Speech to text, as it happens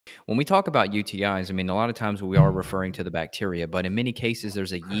When we talk about UTIs, I mean, a lot of times we are referring to the bacteria, but in many cases,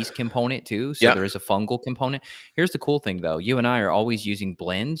 there's a yeast component too. So Yeah. there is a fungal component. Here's the cool thing, though. You and I are always using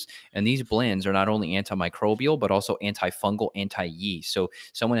blends, and these blends are not only antimicrobial, but also antifungal, anti-yeast. So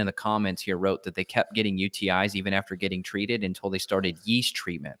someone in the comments here wrote that they kept getting UTIs even after getting treated until they started yeast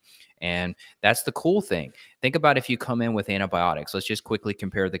treatment. And that's the cool thing. Think about if you come in with antibiotics. Let's just quickly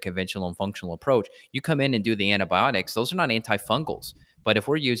compare the conventional and functional approach. You come in and do the antibiotics. Those are not antifungals. But if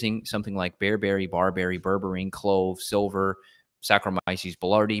we're using something like bearberry, barberry, berberine, clove, silver, Saccharomyces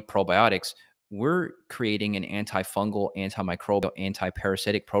boulardii, probiotics, we're creating an antifungal, antimicrobial,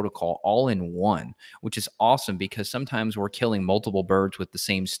 antiparasitic protocol all in one, which is awesome because sometimes we're killing multiple birds with the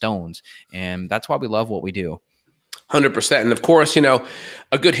same stones. And that's why we love what we do. 100%. And of course,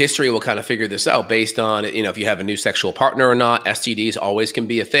 a good history will kind of figure this out based on, if you have a new sexual partner or not. STDs always can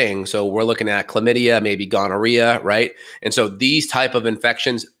be a thing. So we're looking at chlamydia, maybe gonorrhea, right? And so these type of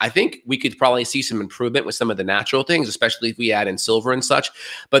infections, I think we could probably see some improvement with some of the natural things, especially if we add in silver and such.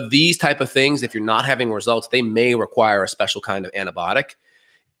 But these type of things, if you're not having results, they may require a special kind of antibiotic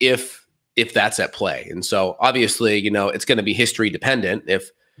if that's at play. And so obviously, it's going to be history dependent.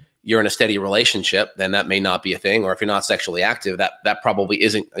 If you're in a steady relationship, then that may not be a thing. Or if you're not sexually active, that probably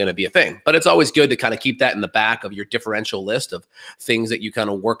isn't going to be a thing. But it's always good to kind of keep that in the back of your differential list of things that you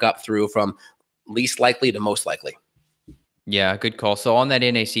kind of work up through from least likely to most likely. Yeah, good call. So on that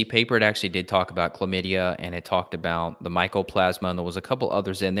NAC paper, it actually did talk about chlamydia, and it talked about the mycoplasma, and there was a couple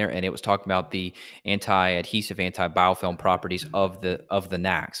others in there, and it was talking about the anti-adhesive, anti-biofilm properties of the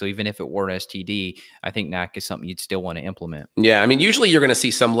NAC. So even if it were an STD, I think NAC is something you'd still want to implement. Yeah, I mean, usually you're going to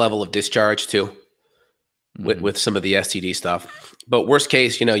see some level of discharge too with some of the STD stuff. But worst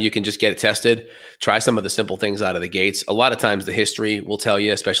case, you can just get it tested, try some of the simple things out of the gates. A lot of times the history will tell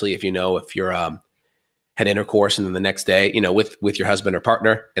you, especially if you're had intercourse and then the next day, with your husband or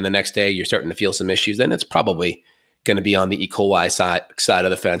partner, and the next day you're starting to feel some issues, then it's probably going to be on the E. coli side of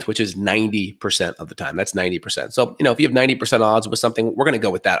the fence, which is 90% of the time. That's 90%. So, if you have 90% odds with something, we're going to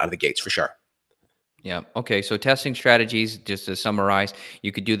go with that out of the gates for sure. Yeah. Okay. So testing strategies, just to summarize,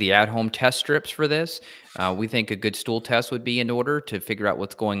 you could do the at-home test strips for this. We think a good stool test would be in order to figure out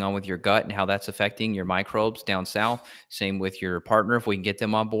what's going on with your gut and how that's affecting your microbes down south. Same with your partner. If we can get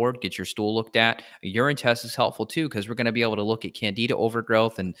them on board, get your stool looked at. A urine test is helpful too, because we're going to be able to look at Candida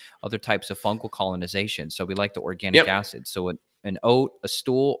overgrowth and other types of fungal colonization. So we like the organic acid. So an oat, a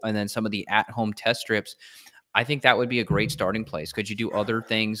stool, and then some of the at-home test strips. I think that would be a great starting place. Could you do other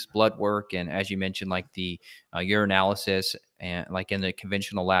things, blood work, and as you mentioned, like the urinalysis, and like in the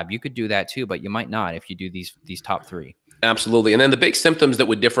conventional lab, you could do that too, but you might not if you do these top three. Absolutely. And then the big symptoms that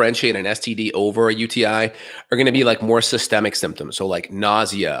would differentiate an STD over a UTI are going to be like more systemic symptoms. So like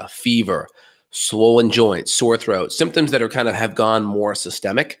nausea, fever, swollen joints, sore throat, symptoms that are kind of have gone more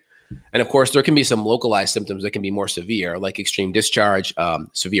systemic. And of course, there can be some localized symptoms that can be more severe, like extreme discharge,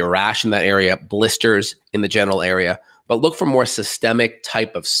 severe rash in that area, blisters in the genital area. But look for more systemic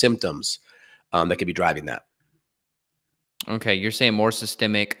type of symptoms that could be driving that. Okay, you're saying more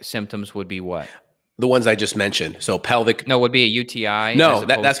systemic symptoms would be what? The ones I just mentioned. So pelvic. No, would be a UTI. No,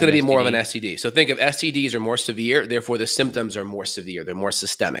 that's going to be more of an STD. So think of STDs are more severe. Therefore, the symptoms are more severe. They're more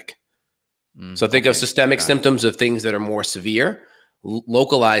systemic. So think of systemic symptoms of things that are more severe.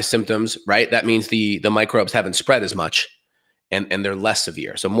 Localized symptoms, right? That means the microbes haven't spread as much and they're less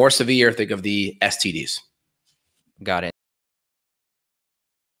severe. So more severe, think of the STDs. Got it.